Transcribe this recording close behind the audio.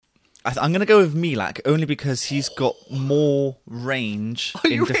I'm going to go with Milak only because he's got more range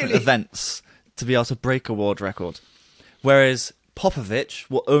in different events to be able to break a world record. Whereas Popovic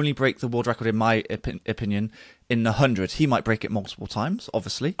will only break the world record, in my opinion, in the 100. He might break it multiple times,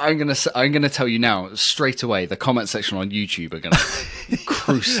 obviously. I'm gonna tell you now, straight away, the comment section on YouTube are going to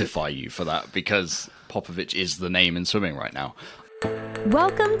crucify you for that, because Popovic is the name in swimming right now.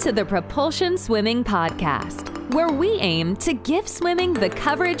 Welcome to the Propulsion Swimming Podcast, where we aim to give swimming the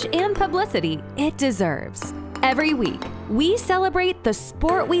coverage and publicity it deserves. Every week, we celebrate the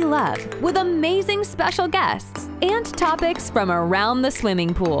sport we love with amazing special guests and topics from around the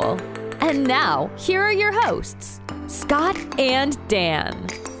swimming pool. And now, here are your hosts, Scott and Dan.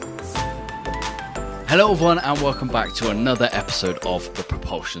 Hello everyone, and welcome back to another episode of the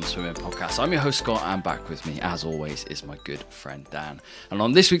Propulsion Swimming Podcast. I'm your host Scott, and back with me as always is my good friend Dan. And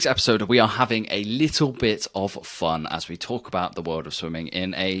on this week's episode we are having a little bit of fun as we talk about the world of swimming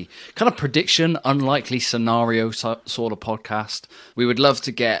in a kind of prediction, unlikely scenario sort of podcast. We would love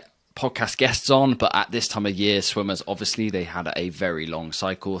to get podcast guests on, but at this time of year, swimmers, obviously, they had a very long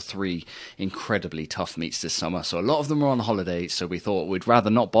cycle, 3 incredibly tough meets this summer, so a lot of them are on holiday, so we thought we'd rather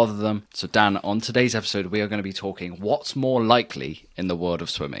not bother them. So Dan, on today's episode, we are going to be talking what's more likely in the world of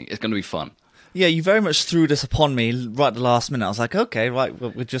swimming. It's going to be fun. Yeah, you very much threw this upon me right at the last minute. I was like, okay, right,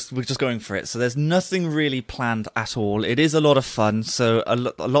 we're just going for it. So there's nothing really planned at all. It is a lot of fun. So a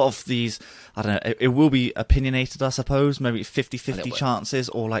lot of these, I don't know, it will be opinionated, I suppose. Maybe 50-50 chances,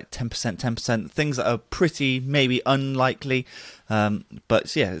 or like 10%. Things that are pretty maybe unlikely.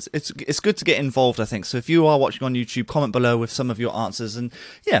 But yeah, it's good to get involved, I think. So if you are watching on YouTube, comment below with some of your answers, and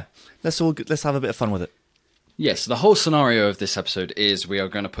yeah, let's have a bit of fun with it. Yes, the whole scenario of this episode is we are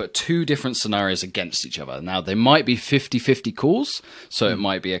going to put 2 different scenarios against each other. Now, they might be 50-50 calls, so it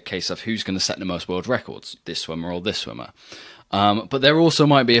might be a case of who's going to set the most world records, this swimmer or this swimmer. But there also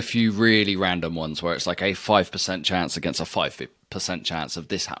might be a few really random ones where it's like a 5% chance against a 5% chance of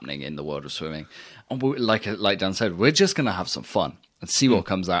this happening in the world of swimming. And like Dan said, we're just going to have some fun and see what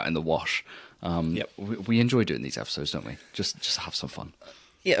comes out in the wash. Yep. We enjoy doing these episodes, don't we? Just have some fun.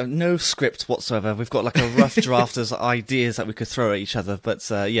 Yeah, no script whatsoever. We've got like a rough draft of ideas that we could throw at each other. But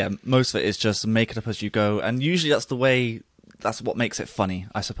yeah, most of it is just make it up as you go. And usually that's what makes it funny,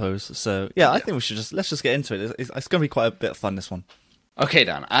 I suppose. So yeah, I think let's just get into it. It's going to be quite a bit of fun, this one. Okay,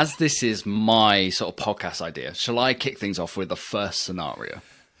 Dan, as this is my sort of podcast idea, shall I kick things off with the first scenario?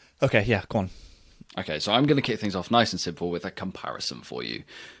 Okay, yeah, go on. Okay, so I'm going to kick things off nice and simple with a comparison for you.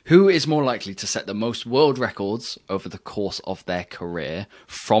 Who is more likely to set the most world records over the course of their career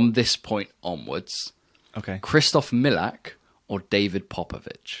from this point onwards? Okay. Krzysztof Milak or David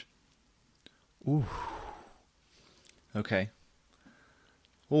Popovic? Ooh. Okay.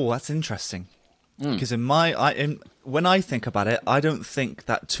 Oh, that's interesting. Because when I think about it, I don't think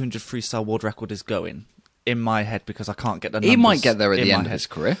that 200 freestyle world record is going in my head, because I can't get the numbers. He might get there at the end of his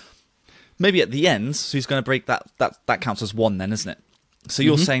career. Maybe at the end, so he's going to break that counts as 1 then, isn't it? So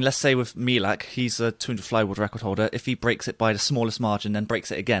you're saying, let's say with Milak, he's a 200 fly world record holder. If he breaks it by the smallest margin, then breaks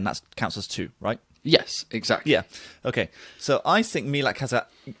it again, that counts as 2, right? Yes, exactly. Yeah. Okay. So I think Milak has a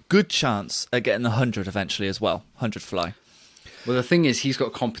good chance at getting 100 eventually as well, 100 fly. Well, the thing is, he's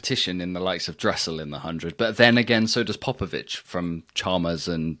got competition in the likes of Dressel in the 100, but then again, so does Popovic from Chalmers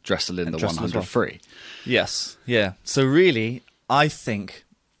and Dressel in the 100 free. Yes. Yeah. So really, I think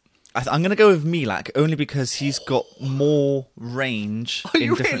I'm going to go with Milak only because he's got more range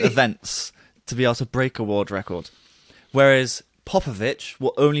in different events to be able to break a world record. Whereas Popovic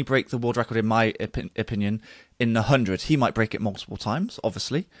will only break the world record, in my opinion, in the 100. He might break it multiple times,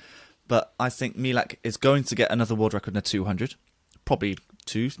 obviously. But I think Milak is going to get another world record in the 200. Probably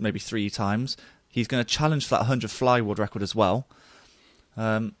 2, maybe 3 times. He's going to challenge for that 100 fly world record as well.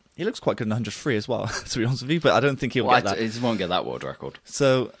 He looks quite good in the 100 free as well, to be honest with you, but I don't think he'll get that. He won't get that world record.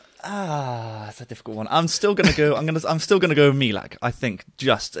 So, it's a difficult one. I'm still going to go. I'm still going to go Milak. I think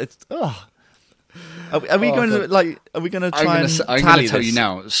Are we going to try I'm going to tell you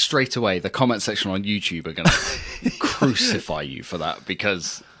now straight away. The comment section on YouTube are going to crucify you for that,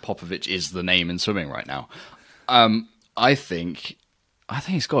 because Popovic is the name in swimming right now. I think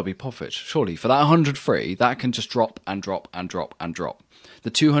it's got to be Popovic. Surely for that 100 free, that can just drop and drop and drop and drop. The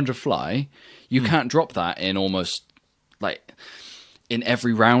 200 fly, you can't drop that in almost like in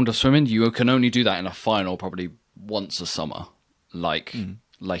every round of swimming. You can only do that in a final probably once a summer, like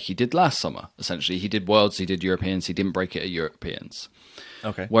he did last summer. Essentially, he did Worlds, he did Europeans, he didn't break it at Europeans.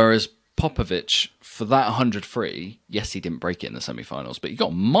 Okay. Whereas Popovic, for that 100 free, yes, he didn't break it in the semi-finals, but he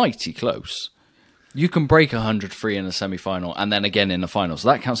got mighty close. You can break 100 free in the semi-final and then again in the final, so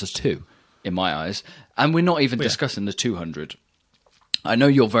that counts as 2 in my eyes. And we're not even discussing the 200. I know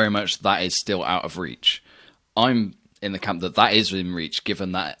you're very much that is still out of reach. I'm in the camp that is in reach,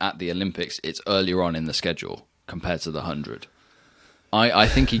 given that at the Olympics it's earlier on in the schedule compared to the 100. I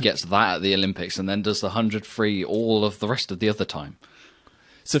think he gets that at the Olympics and then does the 100 free all of the rest of the other time.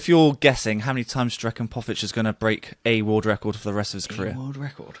 So if you're guessing, how many times do you reckon Popovic is going to break a world record for the rest of his career? World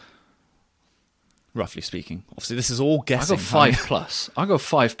record? Roughly speaking. Obviously, this is all guessing. I go 5+. I go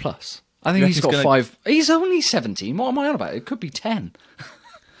 5+. I think he's got 5. He's only 17. What am I on about? It could be 10.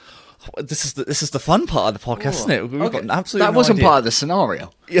 This is the fun part of the podcast, isn't it? We've got absolutely that wasn't part of the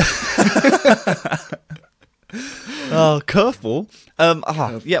scenario. Yeah. Oh, curveball.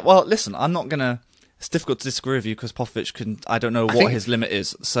 Yeah. Well, listen, I'm not gonna. It's difficult to disagree with you because Popovic can. I don't know what his limit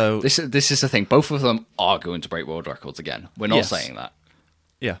is. So this is the thing. Both of them are going to break world records again. We're not saying that.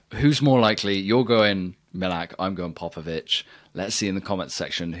 Yeah. Who's more likely? You're going Milak. I'm going Popovic. Let's see in the comments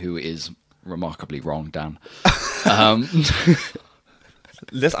section who is remarkably wrong, Dan.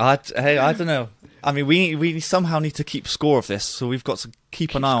 Listen, I don't know. I mean, we somehow need to keep score of this, so we've got to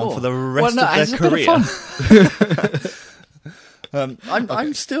keep an eye on for the rest of their career.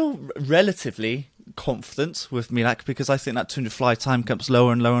 I'm still relatively confident with Milak because I think that 200 fly time comes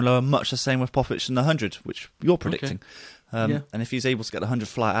lower and lower and lower, much the same with Popovic in the 100, which you're predicting. And if he's able to get the 100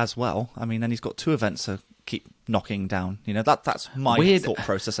 fly as well, I mean, then he's got 2 events to keep knocking down. You know, that's my thought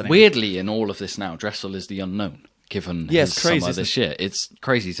process. Anyway. Weirdly, in all of this now, Dressel is the unknown. Given his summer this year, it's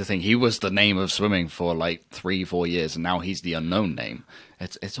crazy to think he was the name of swimming for like 3-4 years, and now he's the unknown name.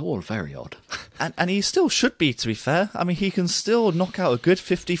 It's all very odd. And he still should be, to be fair. I mean, he can still knock out a good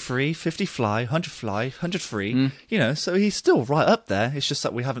 50 free, 50 fly, 100 free. You know, so he's still right up there. It's just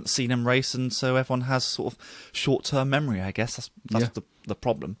that we haven't seen him race, and so everyone has sort of short-term memory. I guess that's the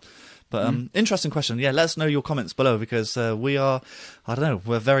problem. But interesting question. Yeah, let us know your comments below because we are, I don't know,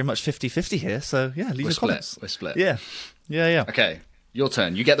 we're very much 50-50 here. So yeah, leave your comments. We're split. Yeah. Okay, your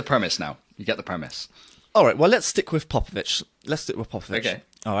turn. You get the premise now. All right, well, let's stick with Popovic. Okay.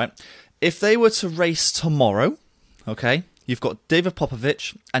 All right. If they were to race tomorrow, okay, you've got David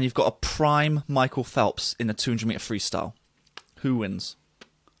Popovic and you've got a prime Michael Phelps in the 200-meter freestyle. Who wins?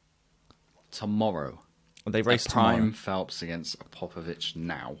 Tomorrow. They race prime tomorrow. Phelps against Popovic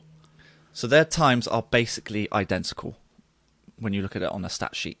now. So their times are basically identical when you look at it on a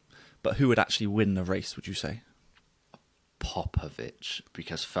stat sheet. But who would actually win the race, would you say? Popovic,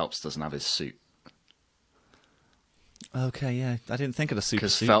 because Phelps doesn't have his suit. Okay, yeah. I didn't think of the super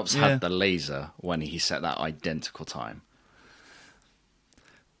suit. Because Phelps had the laser when he set that identical time.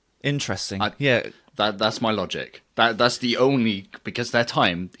 Interesting. Yeah. That's my logic. That's the only... Because their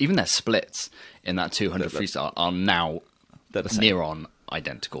time, even their splits in that 200 freestyle are now near on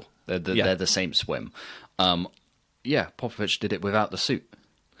identical. They're the same swim. Popovic did it without the suit.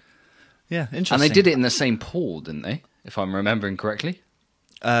 Yeah, interesting. And they did it in the same pool, didn't they? If I'm remembering correctly.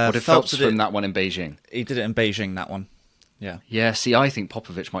 Or did Phelps swim that one in Beijing? He did it in Beijing, that one. Yeah. Yeah, see, I think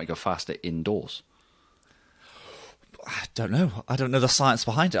Popovic might go faster indoors. I don't know. I don't know the science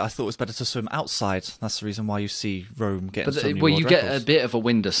behind it. I thought it was better to swim outside. That's the reason why you see Rome getting so many world you records. Get a bit of a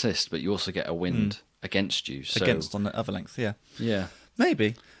wind assist, but you also get a wind against you. So. Against on the other length, yeah. Yeah.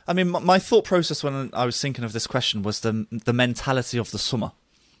 Maybe. I mean, my thought process when I was thinking of this question was the mentality of the swimmer.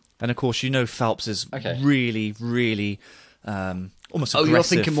 And of course, you know Phelps is really, really almost aggressive. Oh, you're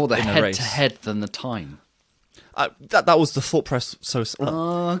thinking more the head-to-head than the time. That was the thought process.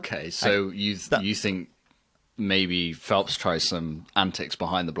 Okay, so you think maybe Phelps tries some antics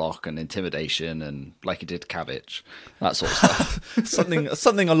behind the block and intimidation, and like he did Cabbage, that sort of stuff.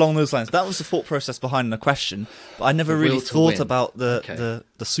 something along those lines. That was the thought process behind the question, but I never really thought about the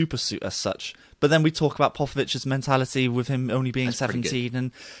super suit as such. But then we talk about Popovic's mentality with him only being 17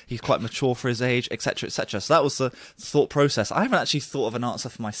 and he's quite mature for his age, etc., etc. So that was the thought process. I haven't actually thought of an answer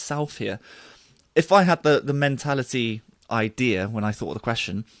for myself here. If I had the mentality idea when I thought of the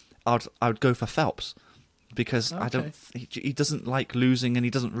question, I would go for Phelps because he doesn't like losing and he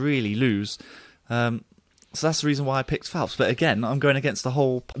doesn't really lose. So that's the reason why I picked Phelps. But again, I'm going against the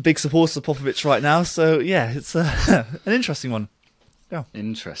whole big supporter of Popovic right now. So yeah, it's an interesting one. Yeah.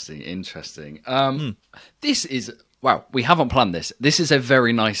 Interesting. This is... Wow, we haven't planned this. This is a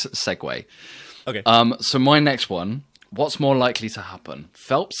very nice segue. Okay. So my next one, what's more likely to happen?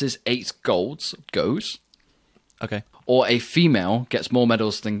 Phelps' 8 golds goes. Okay. Or a female gets more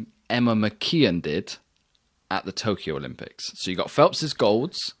medals than Emma McKeon did at the Tokyo Olympics. So you got Phelps'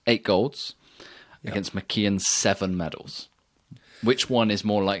 golds, 8 golds, against McKeon's 7 medals. Which one is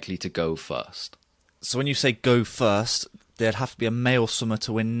more likely to go first? So when you say go first, there'd have to be a male swimmer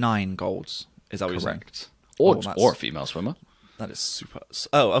to win 9 golds. Is that what you're saying? Correct. Or a female swimmer. That is super...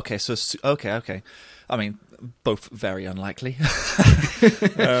 Oh, okay. So, okay. I mean, Both very unlikely.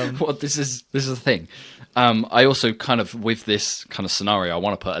 Well, this is the thing. I also kind of, with this kind of scenario, I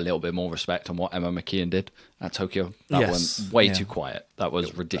want to put a little bit more respect on what Emma McKeon did at Tokyo. That went way too quiet. That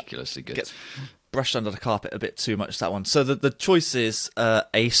was ridiculously good. Gets brushed under the carpet a bit too much, that one. So the choice is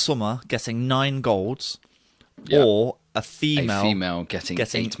a swimmer getting 9 golds or a female getting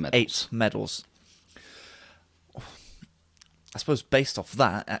 8 medals. I suppose based off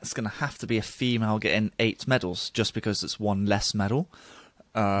that, it's going to have to be a female getting 8 medals just because it's one less medal.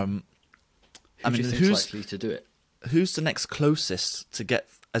 Who's likely to do it? Who's the next closest to get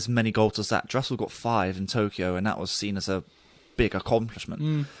as many golds as that? Dressel got 5 in Tokyo, and that was seen as a big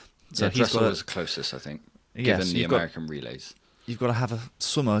accomplishment. So Dressel was the closest, I think, given the American relays. You've got to have a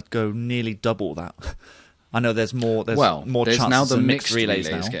swimmer go nearly double that. I know there's more. There's chances now the of mixed relays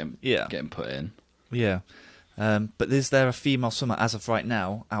now. Yeah, getting put in. Yeah, but is there a female swimmer as of right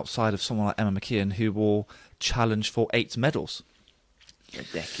now, outside of someone like Emma McKeon, who will challenge for 8 medals?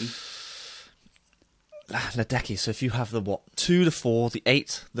 Ledecky. So if you have the 2, the 4, the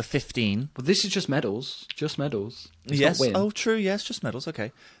 8, the 15. But this is just medals. Just medals. It's yes. not win. Oh, true. Yes, just medals.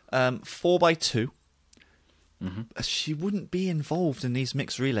 Okay. 4x2. She wouldn't be involved in these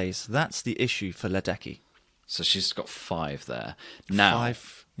mixed relays. That's the issue for Ledecky. So she's got 5 there. Now,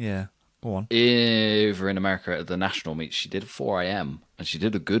 5. Yeah. Go on. Over in America at the national meet, she did 4 IM, and she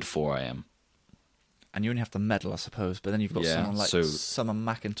did a good 4 IM. And you only have to medal, I suppose. But then you've got someone like Summer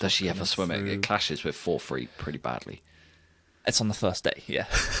McIntosh. Does she ever swim it? It clashes with 4-3 pretty badly. It's on the first day, yeah.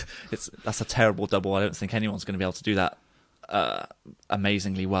 That's a terrible double. I don't think anyone's going to be able to do that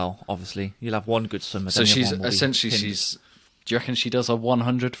amazingly well, obviously. You'll have one good swimmer. So she's essentially, do you reckon she does a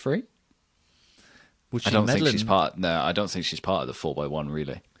 100 free? I don't think she's part of the 4x1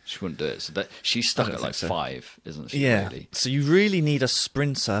 relay. She wouldn't do it. So she's stuck at like 5, isn't she? Yeah. Really? So you really need a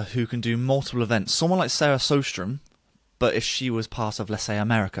sprinter who can do multiple events. Someone like Sarah Sjöström, but if she was part of, let's say,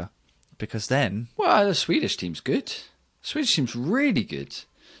 America, because then... Well, the Swedish team's good. The Swedish team's really good.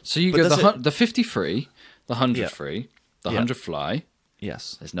 So you got the 50 free, the 100 free, the 100 fly.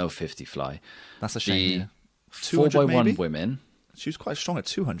 Yes. There's no 50 fly. That's a shame. The 4x1 women. She was quite strong at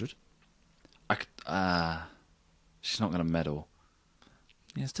 200. She's not going to medal.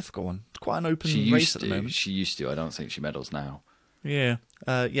 Yeah, it's a difficult one. It's quite an open race at the moment. She used to. I don't think she medals now. Yeah.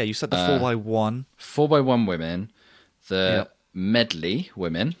 You said the 4x1. 4x1 women, the medley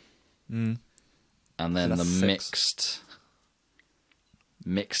women, and then the 6.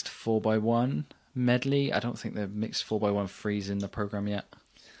 mixed 4x1 medley. I don't think the mixed 4x1 freeze in the program yet.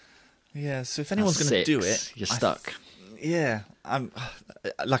 Yeah, so if anyone's going to do it... You're stuck.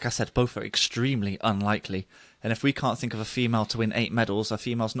 Like I said, both are extremely unlikely. And if we can't think of a female to win 8 medals, a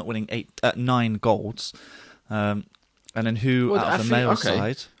female's not winning 9 golds. And then who out of the male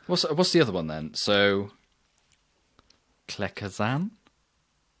side? What's the other one then? So, Klekazan?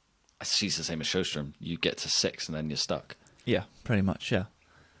 She's the same as Sjöström. You get to 6 and then you're stuck. Yeah, pretty much, yeah.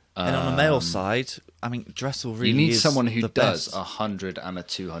 And on the male side, I mean, Dressel really is you need someone who does best. 100 and a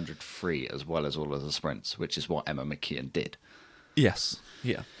 200 free as well as all of the sprints, which is what Emma McKeon did. Yes,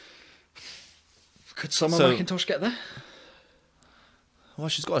 yeah. Could Summer McIntosh get there? Well,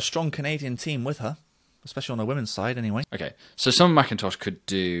 she's got a strong Canadian team with her, especially on the women's side anyway. Okay, so Summer McIntosh could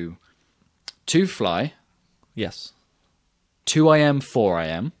do 2 fly. Yes. 2 IM, 4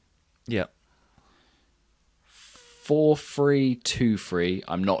 IM. Yeah. 4 free, 2 free.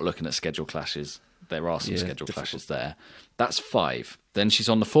 I'm not looking at schedule clashes. There are some schedule clashes there. That's 5. Then she's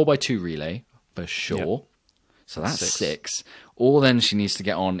on the 4x2 relay for sure. Yep. So that's 6. All then she needs to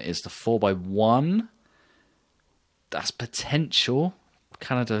get on is the 4x1. That's potential.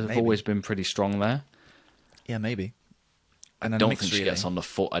 Canada have always been pretty strong there. Yeah, maybe. And I don't think she gets on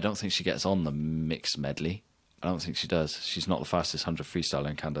the I don't think she gets on the mixed medley. I don't think she does. She's not the fastest 100 freestyler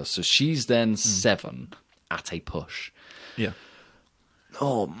in Canada. So she's then 7 at a push. Yeah.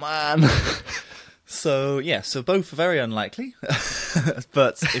 Oh, man. So both are very unlikely.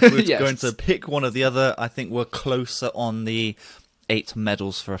 But if we're going to pick one or the other, I think we're closer on the 8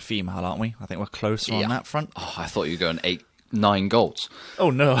 medals for a female, aren't we? I think we're closer on that front. Oh, I thought you were going 9 golds.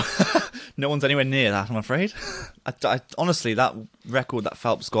 Oh, no. No one's anywhere near that, I'm afraid. I honestly, that record that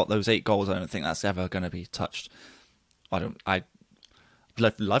Phelps got, those 8 goals, I don't think that's ever going to be touched. I'd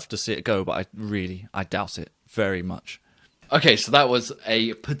love to see it go, but I doubt it very much. Okay, so that was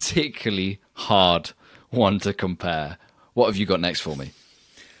a particularly hard one to compare. What have you got next for me?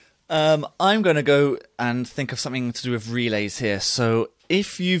 I'm going to go and think of something to do with relays here. So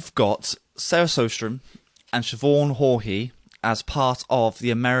if you've got Sarah Sjöström and Siobhan Haughey as part of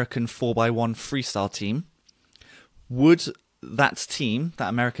the American 4x1 freestyle team, would that team, that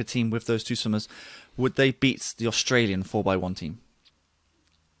America team with those 2 swimmers, would they beat the Australian 4x1 team?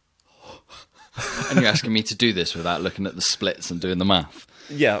 And you're asking me to do this without looking at the splits and doing the math?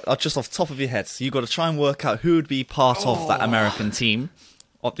 Yeah, just off the top of your head. So you've got to try and work out who would be part of that American team,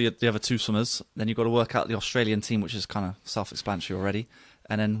 of the other two swimmers. Then you've got to work out the Australian team, which is kind of self-explanatory already,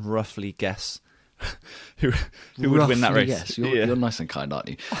 and then roughly guess who would win that race. Yes, you're nice and kind, aren't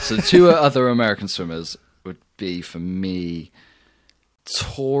you? So the two other American swimmers would be, for me,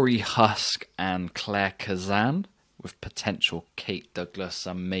 Tori Husk and Claire Kazan, with potential Kate Douglas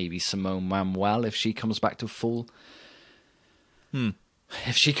and maybe Simone Manuel if she comes back to full.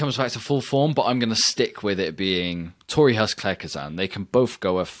 If she comes back to full form, but I'm going to stick with it being Tori Husk, Claire Kazan. They can both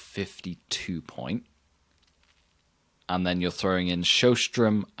go a 52 point. And then you're throwing in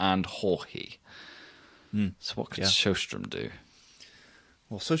Sjostrom and Jorge. So what could Sjostrom do?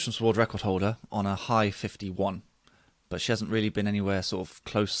 Well, Sjostrom's world record holder on a high 51, but she hasn't really been anywhere sort of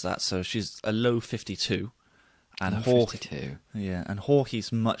close to that, so she's a low 52. And Jorge, 52. Yeah, and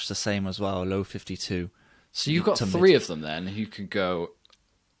Jorge's much the same as well, low 52. So you've got three of them then who can go.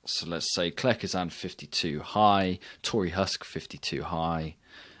 So let's say Claire Kazan 52 high, Tori Husk 52 high,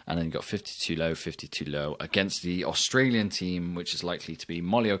 and then you've got 52 low, 52 low against the Australian team, which is likely to be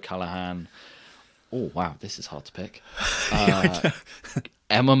Molly O'Callaghan. Oh, wow, this is hard to pick.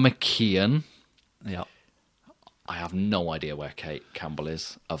 Emma McKeon. Yeah. I have no idea where Kate Campbell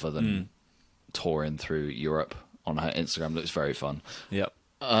is other than touring through Europe on her Instagram. Looks very fun. Yep.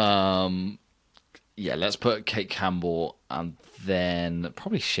 Yeah, let's put Kate Campbell and then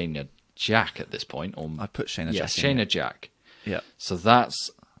probably Shayna Jack at this point. Or I put Shayna Jack. Yeah, Shayna Jack. Yeah. So that's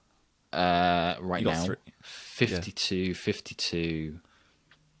right now 52, 52,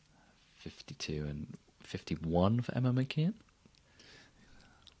 52 and 51 for Emma McKeon.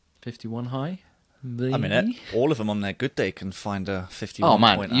 51 high. Maybe? I mean, all of them on their good day can find a 51 Oh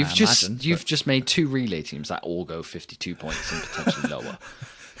man, point, you've just made two relay teams that all go 52 points and potentially lower.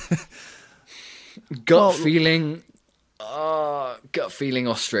 Gut feeling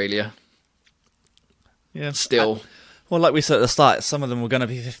Australia. Yeah. Still. Well, like we said at the start, some of them were going to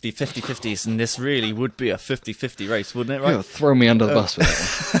be 50-50s, and this really would be a 50-50 race, wouldn't it? Right? Yeah, throw me under the bus with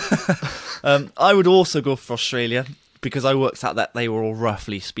that one. I would also go for Australia, because I worked out that they were all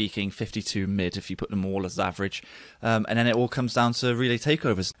roughly speaking 52 mid if you put them all as average. And then it all comes down to relay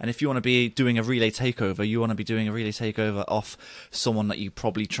takeovers. And if you want to be doing a relay takeover, you want to be doing a relay takeover off someone that you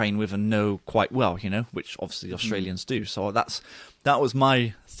probably train with and know quite well, you know, which obviously the Australians do. So that was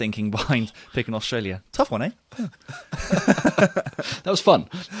my thinking behind picking Australia. Tough one, eh? That was fun.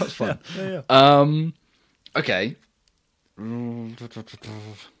 Yeah. Okay.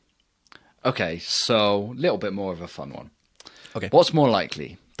 Okay, so a little bit more of a fun one. Okay. What's more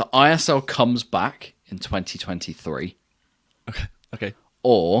likely? The ISL comes back in 2023. Okay.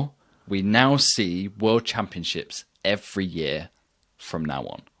 Or we now see World Championships every year from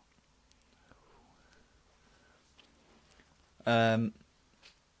now on.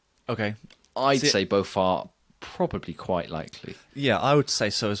 Okay. I'd say both are probably quite likely. Yeah, I would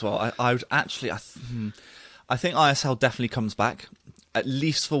say so as well. I would actually... I think ISL definitely comes back, at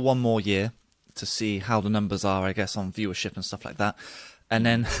least for one more year, to see how the numbers are, I guess, on viewership and stuff like that. And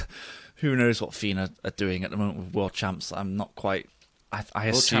then, who knows what FINA are doing at the moment with World Champs. I'm not quite... I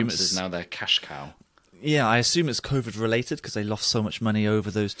assume Champs is now their cash cow. Yeah, I assume it's COVID related because they lost so much money over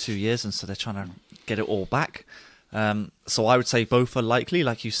those 2 years, and so they're trying to get it all back. So I would say both are likely,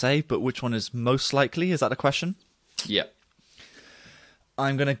 like you say, but which one is most likely? Is that a question? Yeah.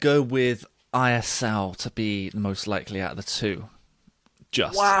 I'm going to go with ISL to be the most likely out of the two.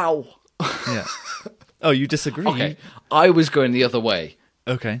 Wow. Yeah. Oh, you disagree? Okay. I was going the other way.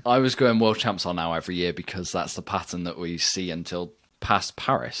 Okay. I was going World Champs are now every year because that's the pattern that we see until past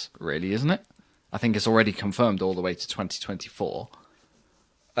Paris, really, isn't it? I think it's already confirmed all the way to 2024.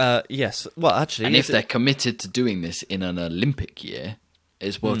 Yes. Well, actually... And if they're committed to doing this in an Olympic year,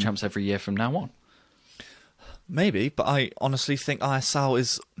 is World Champs every year from now on? Maybe, but I honestly think ISL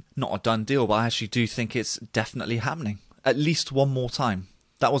is not a done deal, but I actually do think it's definitely happening. At least one more time.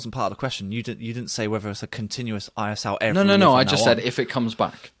 That wasn't part of the question. You didn't say whether it's a continuous ISL every year. No. I just said if it comes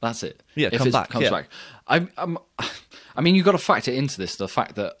back. That's it. Yeah, if comes back. I mean, you've got to factor into this the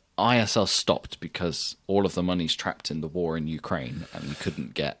fact that ISL stopped because all of the money's trapped in the war in Ukraine and you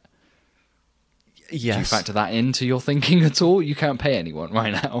couldn't get... Yes. Do you factor that into your thinking at all? You can't pay anyone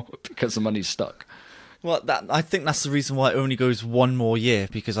right now because the money's stuck. Well, I think that's the reason why it only goes one more year,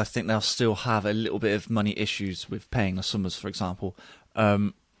 because I think they'll still have a little bit of money issues with paying the swimmers, for example.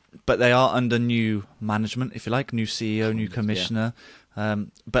 but they are under new management, if you like, new CEO, new commissioner.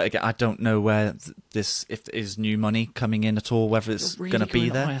 But again, I don't know where if there is new money coming in at all, whether it's Really going to be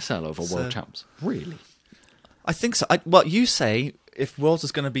going there. ISL over World Champs? Really? I think so. Well, you say if Worlds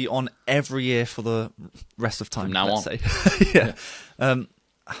is going to be on every year for the rest of time. From now let's on. say. Yeah.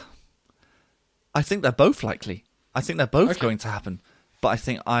 I think they're both likely. I think they're both going to happen. But I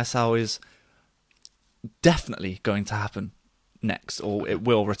think ISL is definitely going to happen next, or it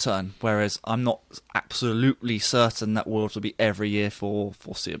will return. Whereas I'm not absolutely certain that Worlds will be every year for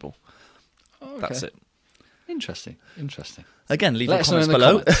foreseeable. Oh, okay. That's it. Interesting. Again, leave Let your us know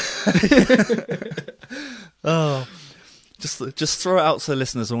comments in the below. Oh, just throw it out to the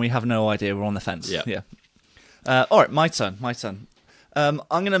listeners when we have no idea. We're on the fence. Yeah. All right, my turn. I'm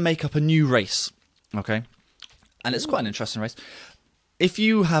going to make up a new race. Okay, and it's quite an interesting race. If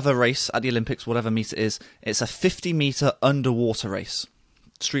you have a race at the Olympics, whatever meet it is, it's a 50-meter underwater race,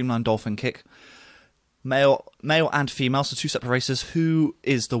 streamlined dolphin kick, male and female, so 2 separate races. Who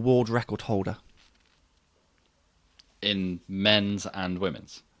is the world record holder? In men's and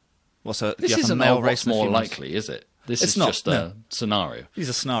women's. Well, so This you have a isn't male what's race and a more female. likely, is it? This It's is not, just no. a scenario. These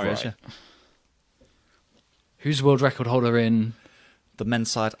are scenarios, Right. yeah. Who's the world record holder in? The men's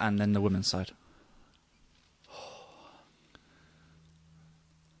side and then the women's side.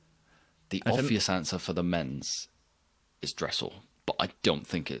 The I think- obvious answer for the men's is Dressel, but I don't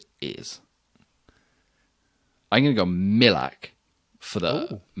think it is. I'm going to go Milak for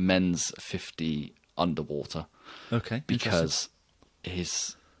the men's 50 underwater Okay, because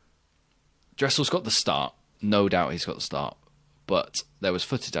Dressel's got the start. No doubt he's got the start. But there was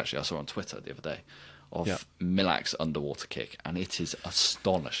footage actually I saw on Twitter the other day of Milak's underwater kick, and it is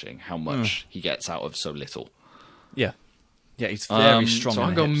astonishing how much he gets out of so little. Yeah, he's very strong. So in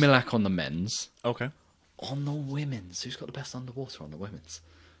I'm the going hips. Milak on the men's. Okay. On the women's, who's got the best underwater on the women's?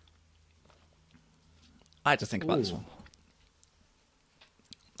 I had to think about this one.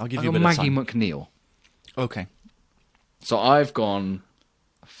 I'll give I've you a got bit Maggie of time. McNeil. Okay. So I've gone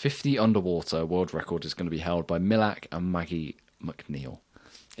 50 underwater. World record is going to be held by Milak and Maggie McNeil.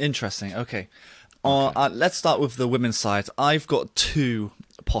 Interesting. Okay. Let's start with the women's side. I've got 2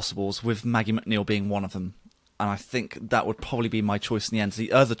 possibles, with Maggie McNeil being one of them. And I think that would probably be my choice in the end.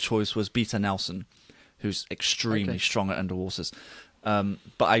 The other choice was Beta Nelson, who's extremely strong at underwaters.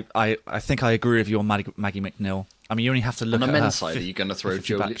 But I think I agree with you on Maggie McNeil. I mean, you only have to look On at the her men's side, are you going to throw 50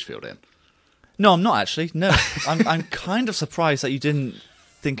 Joe back. Litchfield in? No, I'm not actually. No, I'm kind of surprised that you didn't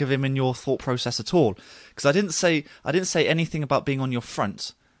think of him in your thought process at all. Because I didn't say anything about being on your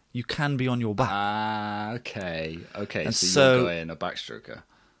front. You can be on your back. Ah, okay. And So so- you're going a backstroker.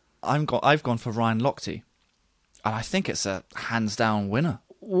 I've gone for Ryan Lochte, and I think it's a hands down winner.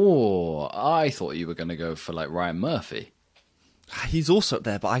 Oh, I thought you were going to go for like Ryan Murphy. He's also up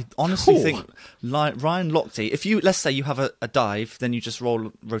there, but I honestly Cool. think Ryan Lochte. If let's say you have a dive, then you just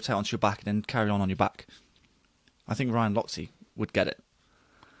rotate onto your back and then carry on your back. I think Ryan Lochte would get it.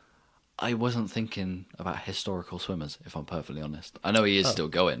 I wasn't thinking about historical swimmers, if I'm perfectly honest. I know he is still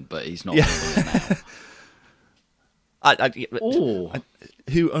going, but he's not Yeah. going now. Oh,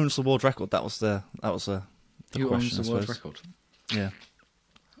 Who owns the world record? That was the who question, owns the I world suppose. record? Yeah.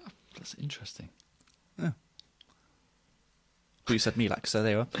 That's interesting. But you said Milak, so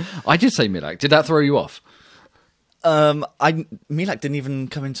there you are. I did say Milak. Did that throw you off? Milak didn't even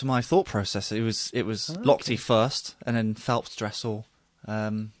come into my thought process. It was Lochte first, and then Phelps, Dressel.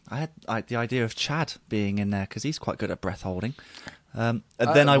 I had the idea of Chad being in there because he's quite good at breath holding. And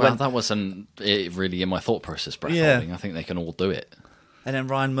then I went, That wasn't really in my thought process. Breath Yeah. holding. I think they can all do it. and then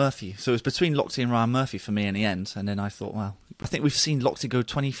Ryan Murphy. So it was between Lochte and Ryan Murphy for me in the end. And then I thought, well, I think we've seen Lochte go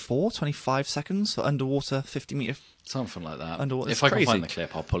 25 seconds for underwater 50-meter. Something like that. Underwater. If It's I can crazy. find the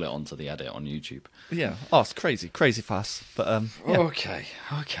clip, I'll pull it onto the edit on YouTube. Yeah. Oh, it's crazy fast. But yeah. Okay.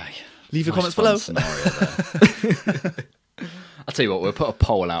 Leave your Nice comments fun below. scenario there. I'll tell you what, we'll put a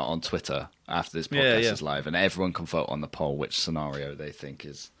poll out on Twitter after this podcast Yeah. is live, and everyone can vote on the poll which scenario they think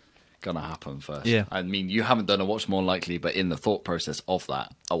is going to happen first. Yeah. I mean, you haven't done a what's more likely, but in the thought process of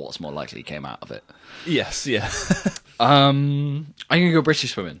that, a what's more likely came out of it. Yes. Yeah. I'm going to go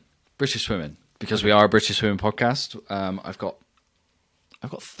British swimming, because we are a British swimming podcast. I've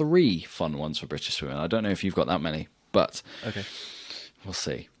got 3 fun ones for British swimming. I don't know if you've got that many, but Okay. we'll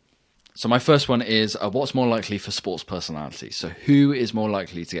see. So my first one is what's more likely for sports personality? So who is more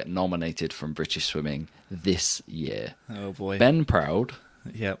likely to get nominated from British swimming this year? Oh boy. Ben Proud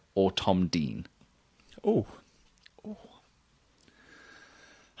Yeah. or Tom Dean? Oh.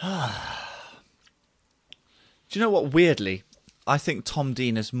 Do you know what? Weirdly, I think Tom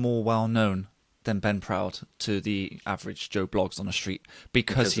Dean is more well known than Ben Proud to the average Joe Bloggs on the street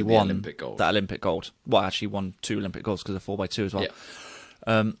because he of the won Olympic gold. that Olympic gold. Well, actually won 2 Olympic golds because of 4x2 as well.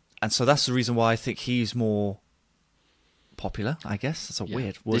 Yeah. And so that's the reason why I think he's more popular, I guess. That's a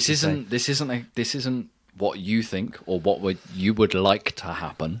weird word This to say. This isn't what you think or what you would like to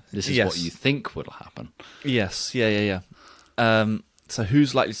happen. This is what you think will happen. Yes, yeah. So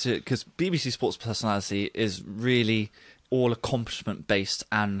who's likely to... Because BBC Sports personality is really all accomplishment based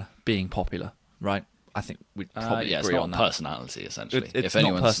and being popular, right? I think we'd probably it's agree not on that. personality, essentially. It's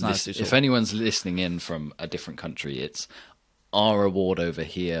not personality at all. If anyone's listening in from a different country, it's our award over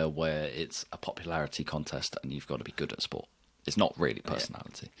here where it's a popularity contest and you've got to be good at sport. It's not really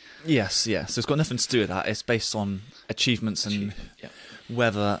personality. Yes. So it's got nothing to do with that. It's based on achievements and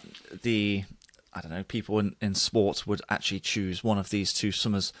whether the... I don't know, people in sports would actually choose one of these 2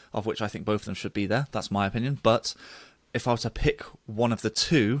 swimmers, of which I think both of them should be there. That's my opinion. But if I were to pick one of the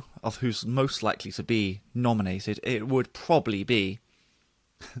 2 of who's most likely to be nominated, it would probably be...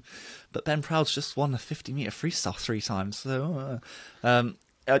 But Ben Proud's just won a 50-metre freestyle 3 times. So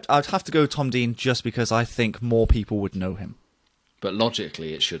I'd have to go Tom Dean just because I think more people would know him. But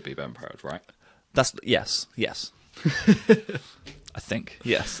logically, it should be Ben Proud, right? Yes. I think,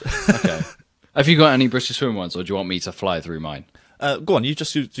 yes. Okay. Have you got any British swim ones, or do you want me to fly through mine? Go on, you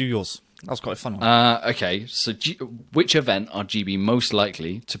just do yours. That was quite a fun one. Okay, so which event are GB most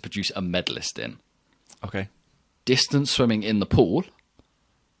likely to produce a medalist in? Okay. Distance swimming in the pool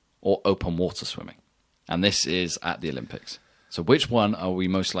or open water swimming? And this is at the Olympics. So which one are we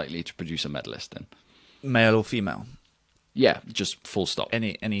most likely to produce a medalist in? Male or female? Yeah, just full stop.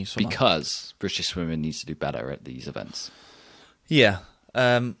 Any swimmer? Because British swimming needs to do better at these events. Yeah.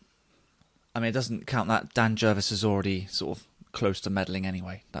 I mean, it doesn't count that Dan Jervis is already sort of close to medaling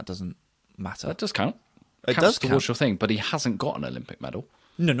anyway. That doesn't matter. That does count. It Counts does towards count. your thing, but he hasn't got an Olympic medal.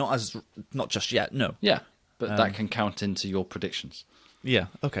 No, not just yet. No. Yeah, but that can count into your predictions. Yeah.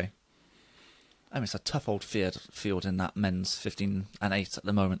 Okay. I mean, it's a tough old field in that men's 15 and 8 at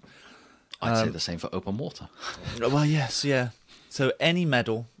the moment. I'd say the same for open water. Well, yes, yeah. So any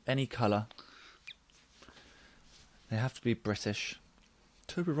medal, any colour, they have to be British.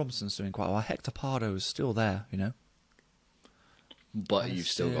 Toby Robinson's doing quite well. Hector Pardo's still there, you know. But you've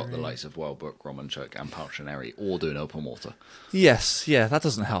still got the likes of Wellbrook, Romanchuk and Paltrinelli all doing open water. Yes, yeah, that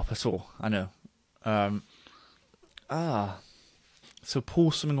doesn't help at all. I know. So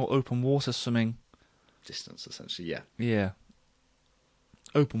pool swimming or open water swimming? Distance, essentially, yeah. Yeah.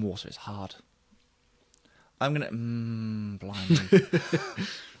 Open water is hard. I'm gonna blindly.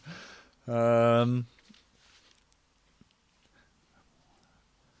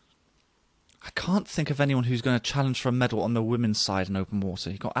 I can't think of anyone who's going to challenge for a medal on the women's side in open water.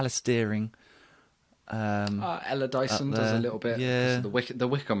 You've got Alice Deering. Ella Dyson does a little bit. Yeah. The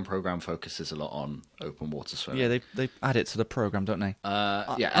Wickham programme focuses a lot on open water swimming. Yeah, they add it to the programme, don't they?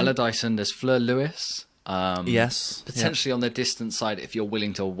 Ella Dyson, there's Fleur Lewis. Yes. Potentially on the distance side, if you're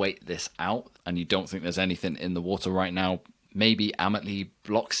willing to wait this out and you don't think there's anything in the water right now, maybe Amatley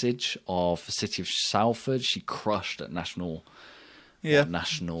Bloxage of the City of Salford. She crushed at national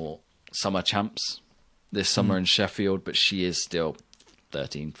summer champs this summer in Sheffield, but she is still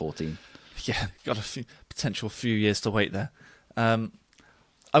 13, 14. Yeah, got a potential few years to wait there. I'm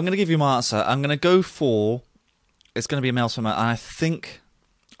going to give you my answer. I'm going to go for... It's going to be a male swimmer, and I think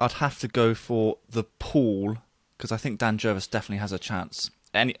I'd have to go for the pool, because I think Dan Jervis definitely has a chance.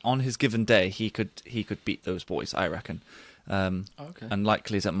 And on his given day, he could beat those boys, I reckon. Okay.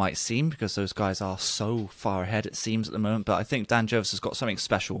 Unlikely as it might seem, because those guys are so far ahead, it seems, at the moment. But I think Dan Jervis has got something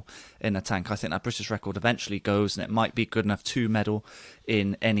special in the tank. I think that British record eventually goes, and it might be good enough to medal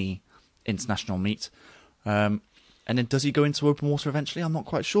in any international meet. And then does he go into open water eventually? I'm not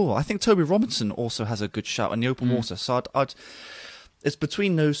quite sure. I think Toby Robinson also has a good shout in the open water. So I'd it's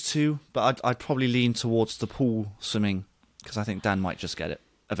between those two, but I'd probably lean towards the pool swimming, because I think Dan might just get it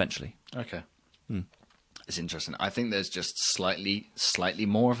eventually. Okay. It's interesting. I think there's just slightly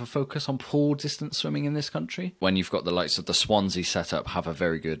more of a focus on pool distance swimming in this country. When you've got the likes of the Swansea setup have a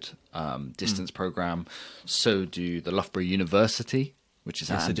very good distance program. So do the Loughborough University, which is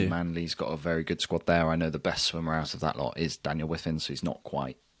Andy Manley's got a very good squad there. I know the best swimmer out of that lot is Daniel Whiffin, so he's not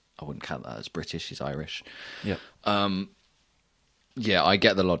quite... I wouldn't count that as British. He's Irish. Yeah. Yeah, I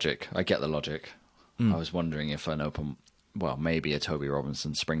get the logic. I was wondering if an open... Well, maybe a Toby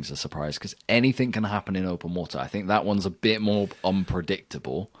Robinson springs a surprise, because anything can happen in open water. I think that one's a bit more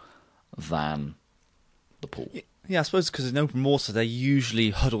unpredictable than the pool. Yeah, I suppose because in open water, they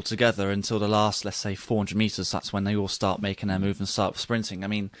usually huddle together until the last, let's say, 400 metres. That's when they all start making their move and start sprinting. I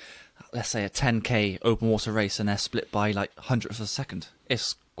mean, let's say a 10K open water race and they're split by like 100th of a second.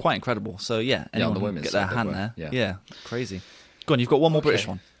 It's quite incredible. So yeah, on anyone the can women's get their side, hand they there. were, Yeah, crazy. Go on, you've got one more British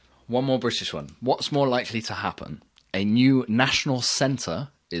one. One more British one. What's more likely to happen? A new national centre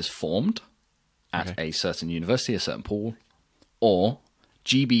is formed at a certain university, a certain pool, or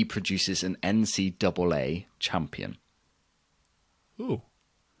GB produces an NCAA champion. Ooh,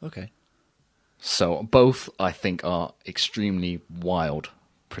 okay. So both, I think, are extremely wild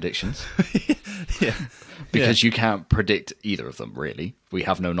predictions. Yeah. Because you can't predict either of them, really. We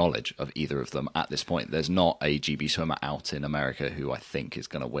have no knowledge of either of them at this point. There's not a GB swimmer out in America who I think is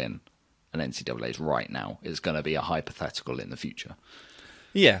going to win an NCAAs right now. It's going to be a hypothetical in the future.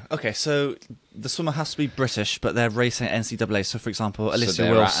 Yeah, okay, so the swimmer has to be British, but they're racing at NCAA. So, for example, Alyssa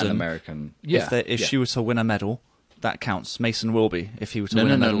they're Wilson, at an American... if she were to win a medal, that counts. Mason Wilby, if he were to win a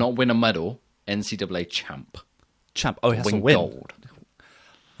No, medal. not win a medal. NCAA champ. Champ. Oh, he has to win. Gold.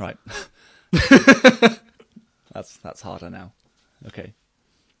 Right. That's harder now. Okay.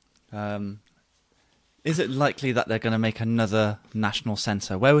 Is it likely that they're going to make another national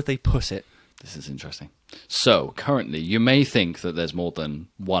centre? Where would they put it? This is interesting. So, currently, you may think that there's more than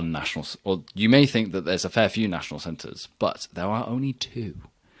one national... Or you may think that there's a fair few national centres, but there are only two.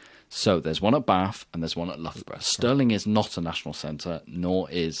 So, there's one at Bath and there's one at Loughborough. Stirling is not a national centre, nor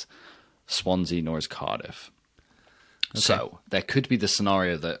is Swansea, nor is Cardiff. Okay. So, there could be the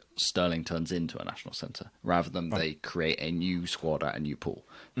scenario that Stirling turns into a national centre, rather than they create a new squad at a new pool.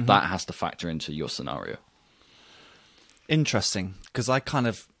 Mm-hmm. That has to factor into your scenario. Interesting, because I kind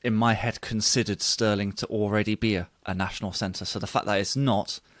of, in my head, considered Stirling to already be a national centre. So the fact that it's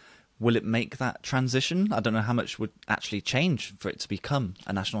not, will it make that transition? I don't know how much would actually change for it to become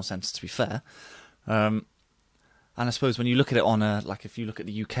a national centre, to be fair. And I suppose when you look at it on if you look at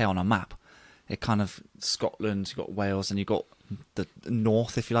the UK on a map, it kind of, Scotland, you've got Wales, and you've got the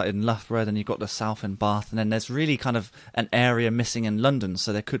north, if you like, in Loughborough, and you've got the south in Bath, and then there's really kind of an area missing in London,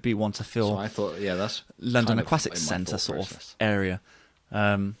 so there could be one to fill. So I thought, that's London Aquatics Centre sort of area.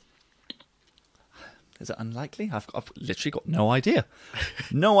 Is it unlikely? I've literally got no idea.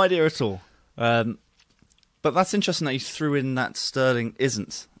 No idea at all. But that's interesting that you threw in that Stirling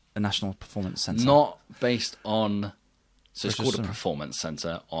isn't a national performance centre. Not based on... So it's British called a Swimming. performance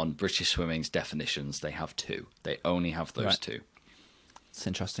centre. On British Swimming's definitions, they have two. They only have those two. It's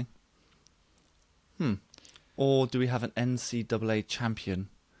interesting. Or do we have an NCAA champion?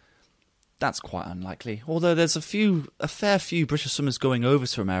 That's quite unlikely. Although there's a fair few British swimmers going over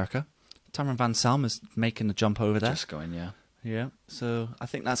to America. Tamron Van Salm is making the jump over there. Just going, yeah. Yeah, so I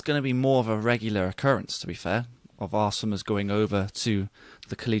think that's going to be more of a regular occurrence, to be fair, of our swimmers going over to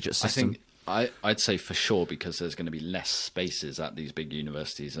the collegiate system. I'd say for sure, because there's going to be less spaces at these big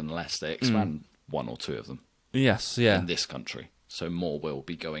universities unless they expand one or two of them. Yes, yeah. In this country. So more will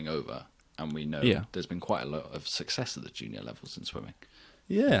be going over. And we know there's been quite a lot of success at the junior levels in swimming.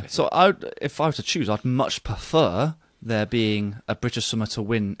 Yeah, so if I were to choose, I'd much prefer there being a British swimmer to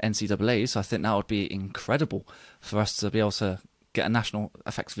win NCAAs. I think that would be incredible for us to be able to get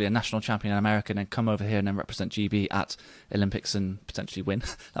effectively a national champion in America, and then come over here and then represent GB at Olympics and potentially win.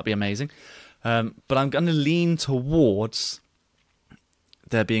 That'd be amazing. But I'm going to lean towards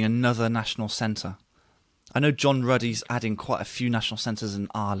there being another national centre. I know John Ruddy's adding quite a few national centres in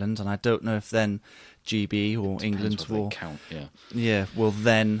Ireland, and I don't know if then GB or England will count, will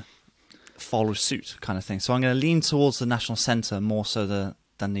then follow suit, kind of thing. So I'm going to lean towards the national centre more so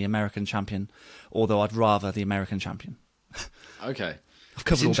than the American champion, although I'd rather the American champion. Okay. I've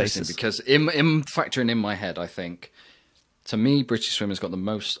covered all bases. Because in factoring in my head, I think, to me, British Swimming's got the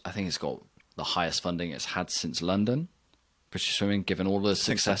most, I think it's got the highest funding it's had since London. British Swimming, given all the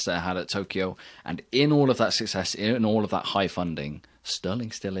success that it had at Tokyo, and in all of that success, in all of that high funding,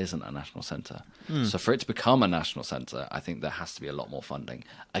 Stirling still isn't a national centre. So for it to become a national centre, I think there has to be a lot more funding.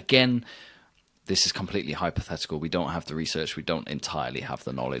 Again, this is completely hypothetical. We don't have the research. We don't entirely have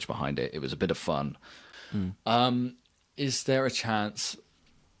the knowledge behind it. It was a bit of fun. Is there a chance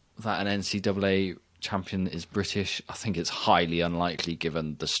that an NCAA champion is British? I think it's highly unlikely,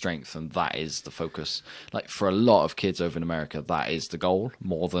 given the strength, and that is the focus. Like, for a lot of kids over in America, that is the goal,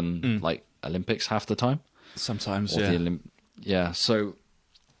 more than like Olympics half the time. Sometimes, yeah. So,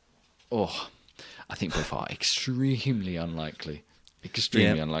 I think both are extremely unlikely.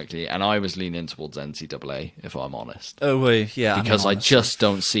 Extremely unlikely. And I was leaning towards NCAA, if I'm honest. Oh, well, yeah. Because I just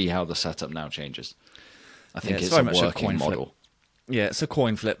don't see how the setup now changes. I think it's a working model. Yeah, it's a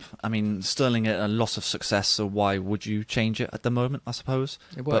coin flip. I mean, Stirling had a lot of success, so why would you change it at the moment, I suppose?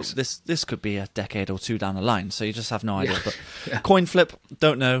 It works. But this could be a decade or two down the line, so you just have no idea. But coin flip,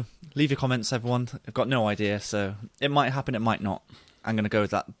 don't know. Leave your comments, everyone. I've got no idea, so it might happen, it might not. I'm going to go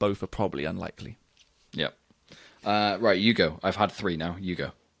with that. Both are probably unlikely. Yep. Right, you go. I've had 3 now. You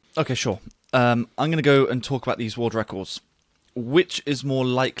go. Okay, sure. I'm going to go and talk about these world records. Which is more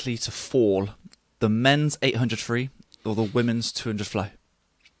likely to fall, the men's 800 free or the women's 200 fly?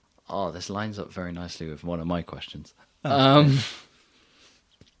 Oh, this lines up very nicely with one of my questions. Okay.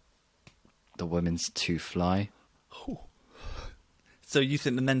 The women's 2 fly. So you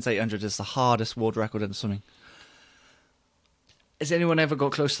think the men's 800 is the hardest world record in swimming? Has anyone ever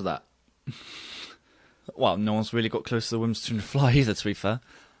got close to that? Well, no one's really got close to the women's 200 fly either, to be fair.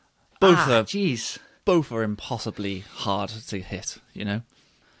 Both are impossibly hard to hit, you know?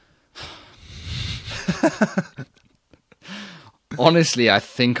 Honestly, I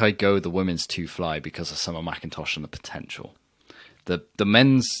think I go the women's 2 fly because of Summer McIntosh and the potential. The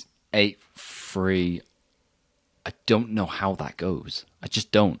men's 8 free, I don't know how that goes. I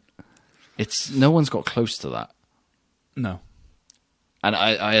just don't. No one's got close to that. No. And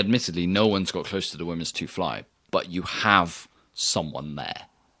I admittedly, no one's got close to the women's 2 fly, but you have someone there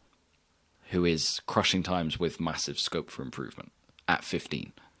who is crushing times with massive scope for improvement at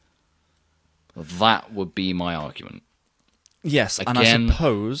 15. That would be my argument. Yes, Again, and I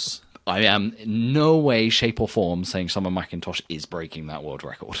suppose... I am in no way, shape or form saying Summer McIntosh is breaking that world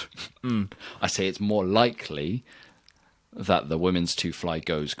record. I say it's more likely that the women's 2 fly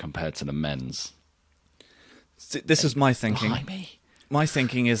goes compared to the men's. This is my thinking. Blimey. My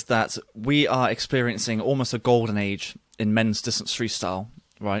thinking is that we are experiencing almost a golden age in men's distance freestyle,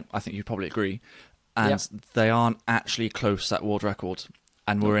 right? I think you'd probably agree. And they aren't actually close to that world record.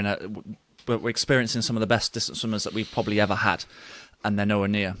 And we're experiencing some of the best distance swimmers that we've probably ever had. And they're nowhere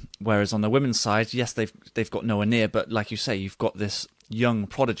near. Whereas on the women's side, yes, they've got nowhere near. But like you say, you've got this young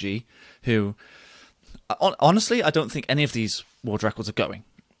prodigy who, honestly, I don't think any of these world records are going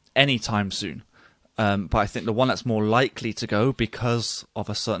anytime soon. But I think the one that's more likely to go because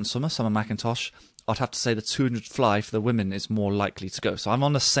of a certain swimmer, Summer McIntosh, I'd have to say the 200 fly for the women is more likely to go. So I'm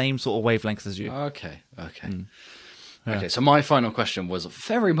on the same sort of wavelength as you. Okay. Yeah. Okay, so my final question was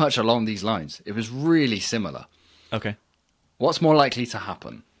very much along these lines. It was really similar. Okay. What's more likely to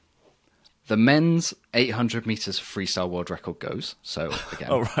happen? The men's 800 meters freestyle world record goes. So, again,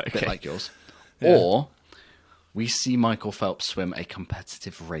 a bit like yours. Yeah. Or we see Michael Phelps swim a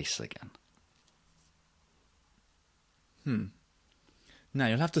competitive race again. Now,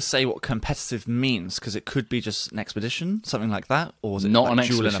 you'll have to say what competitive means, because it could be just an expedition, something like that, or is it not like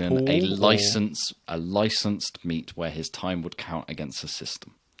an duel in expedition, a a licensed meet where his time would count against the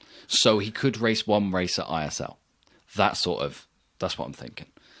system. So he could race one race at ISL. That's what I'm thinking.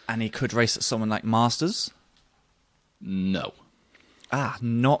 And he could race at someone like Masters? No.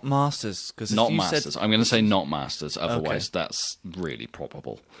 Not Masters. Not Masters. I'm going to say not Masters. Otherwise, that's really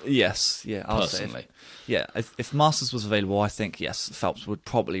probable. Yes, yeah. I'll personally. Say if Masters was available, I think, yes, Phelps would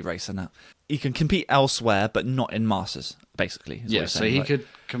probably race in that. He can compete elsewhere, but not in Masters, basically. Yeah, so he could,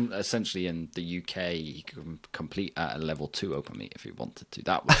 essentially in the UK, he could complete at a level 2 open meet if he wanted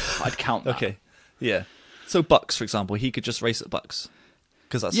to. I'd count that. Okay, yeah. So Bucks, for example, he could just race at Bucks.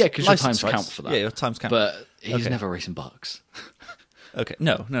 Because your times count for that. Yeah, your times count. But he's never racing Bucks. Okay,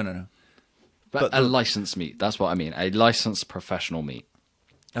 no. But a licensed meet, that's what I mean. A licensed professional meet.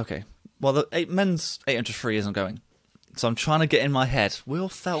 Okay. Well, the men's 800 free isn't going. So I'm trying to get in my head, will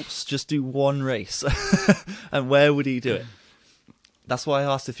Phelps just do one race? And where would he do it? That's why I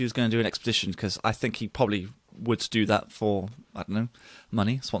asked if he was going to do an expedition, because I think he probably would do that for, I don't know,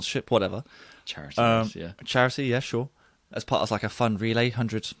 money, sponsorship, whatever. Charity, yeah. Charity, yeah, sure. As part of like a fun relay,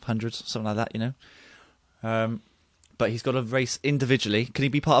 100, something like that, you know. But he's got to race individually. Can he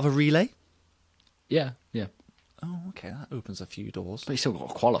be part of a relay? Yeah. Oh, okay, that opens a few doors. But he's still got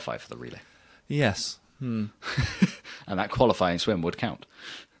to qualify for the relay. Yes. And that qualifying swim would count.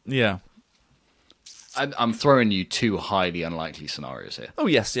 Yeah. I'm throwing you 2 highly unlikely scenarios here. Oh,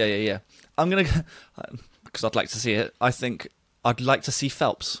 yes, yeah. I'm going to, because I'd like to see it, I think I'd like to see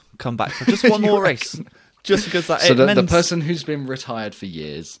Phelps come back for just one more race. Just because that... So the person who's been retired for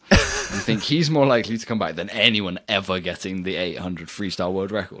years, you think he's more likely to come back than anyone ever getting the 800 freestyle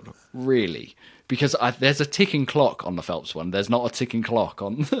world record? Really? Because there's a ticking clock on the Phelps one. There's not a ticking clock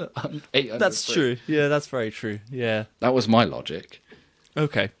on 800. That's true. Yeah, that's very true. Yeah. That was my logic.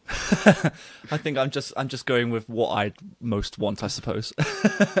 Okay. I think I'm just going with what I'd most want, I suppose.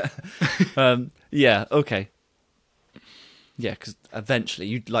 Yeah, okay. Yeah, because eventually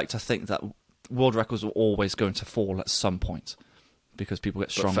you'd like to think that world records are always going to fall at some point because people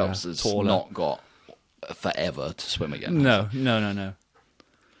get stronger, but Phelps has taller. Not got forever to swim again. No.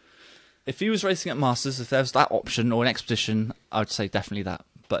 If he was racing at Masters, if there's that option or an expedition, I would say definitely that.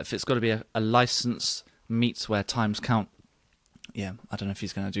 But if it's got to be a licensed meet where times count, yeah, I don't know if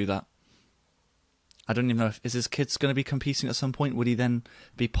he's going to do that. I don't even know is his kids going to be competing at some point? Would he then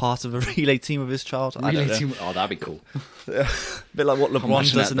be part of a relay team with his child? I don't know. Team? Oh, that'd be cool. A bit like what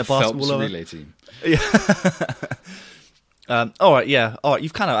LeBron does in the basketball relay team. Yeah. All right.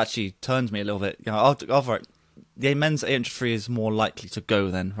 You've kind of actually turned me a little bit. I'll right. The men's 800 free is more likely to go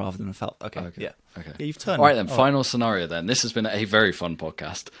then rather than felt. Okay. Yeah. Okay. Yeah, you've turned. All right then. Final scenario then. This has been a very fun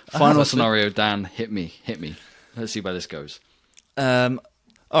podcast. Final scenario, Dan. Hit me. Let's see where this goes. All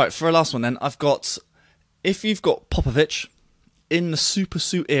right. For a last one then, I've got. If you've got Popovich in the super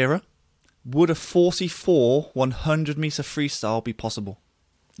suit era, would a 44 100-meter freestyle be possible?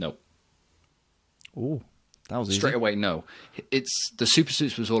 No. Ooh, that was easy. Straight away, no. It's the super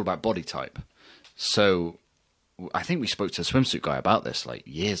suits was all about body type. So I think we spoke to a swimsuit guy about this like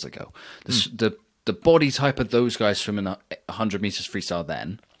years ago. The body type of those guys swimming 100 meters freestyle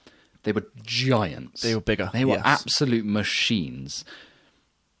then, they were giants. They were bigger. They were absolute machines.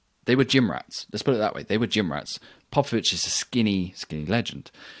 They were gym rats. Let's put it that way. They were gym rats. Popovich is a skinny legend.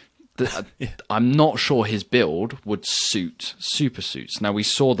 I'm not sure his build would suit super suits. Now, we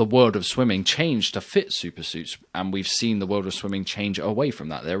saw the world of swimming change to fit super suits, and we've seen the world of swimming change away from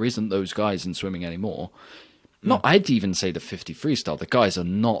that. There isn't those guys in swimming anymore. I'd even say the 50 freestyle. The guys are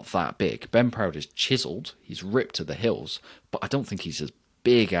not that big. Ben Proud is chiseled. He's ripped to the hills, but I don't think he's as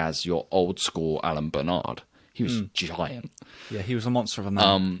big as your old school Alan Bernard. He was giant. Yeah, he was a monster of a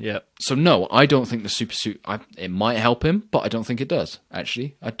man. So no, I don't think the super suit. It might help him, but I don't think it does.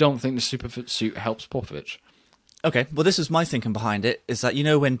 Actually, I don't think the super suit helps Popovich. Okay, well, this is my thinking behind it. Is that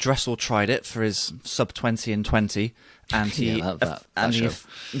when Dressel tried it for his sub 20 and 20, and he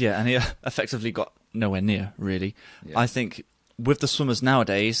effectively got nowhere near really. Yeah. I think with the swimmers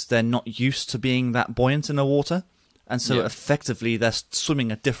nowadays, they're not used to being that buoyant in the water, and so effectively they're swimming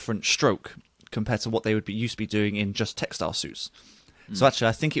a different stroke compared to what they would be used to be doing in just textile suits. So actually,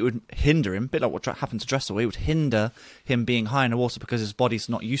 I think it would hinder him, a bit like what happened to Dressel. It would hinder him being high in the water because his body's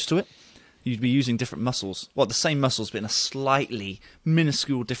not used to it. You'd be using different muscles. Well, the same muscles, but in a slightly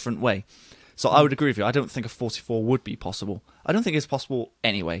minuscule different way. So I would agree with you. I don't think a 44 would be possible. I don't think it's possible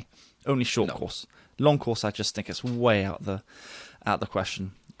anyway. Only short course. Long course, I just think it's way out the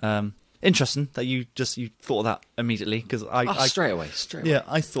question. Interesting that you thought of that immediately, because I straight away. Yeah,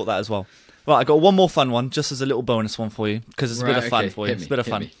 I thought that as well. Right, I got one more fun one, just as a little bonus one for you, because it's a bit of fun for you. It's a bit of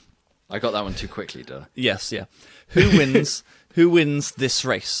fun. I got that one too quickly, did I? Yes, yeah. Who wins? Who wins this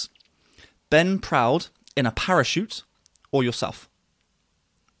race? Ben Proud in a parachute, or yourself?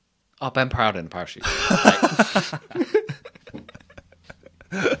 Oh, Ben Proud in a parachute.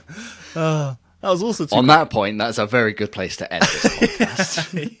 That was also too on that point. That's a very good place to end this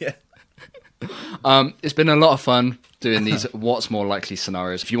podcast. Yeah. It's been a lot of fun doing these what's more likely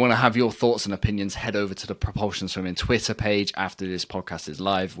scenarios. If you want to have your thoughts and opinions, head over to the Propulsion Swimming Twitter page after this podcast is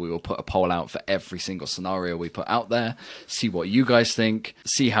live. We will put a poll out for every single scenario we put out there. See what you guys think.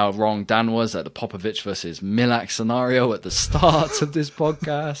 See how wrong Dan was at the Popovich versus Milak scenario at the start of this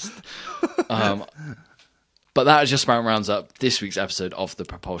podcast. But that just about rounds up this week's episode of the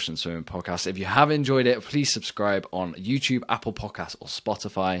Propulsion Swimming Podcast. If you have enjoyed it, please subscribe on YouTube, Apple Podcasts, or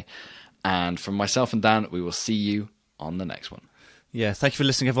Spotify. And from myself and Dan, we will see you on the next one. Yeah, thank you for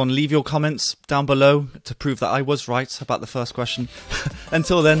listening, everyone. Leave your comments down below to prove that I was right about the first question.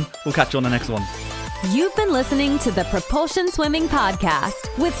 Until then, we'll catch you on the next one. You've been listening to the Propulsion Swimming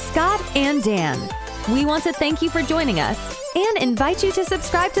Podcast with Scott and Dan. We want to thank you for joining us and invite you to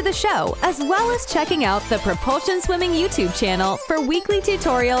subscribe to the show, as well as checking out the Propulsion Swimming YouTube channel for weekly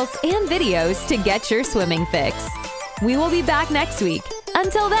tutorials and videos to get your swimming fix. We will be back next week.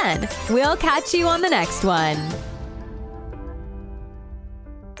 Until then, we'll catch you on the next one.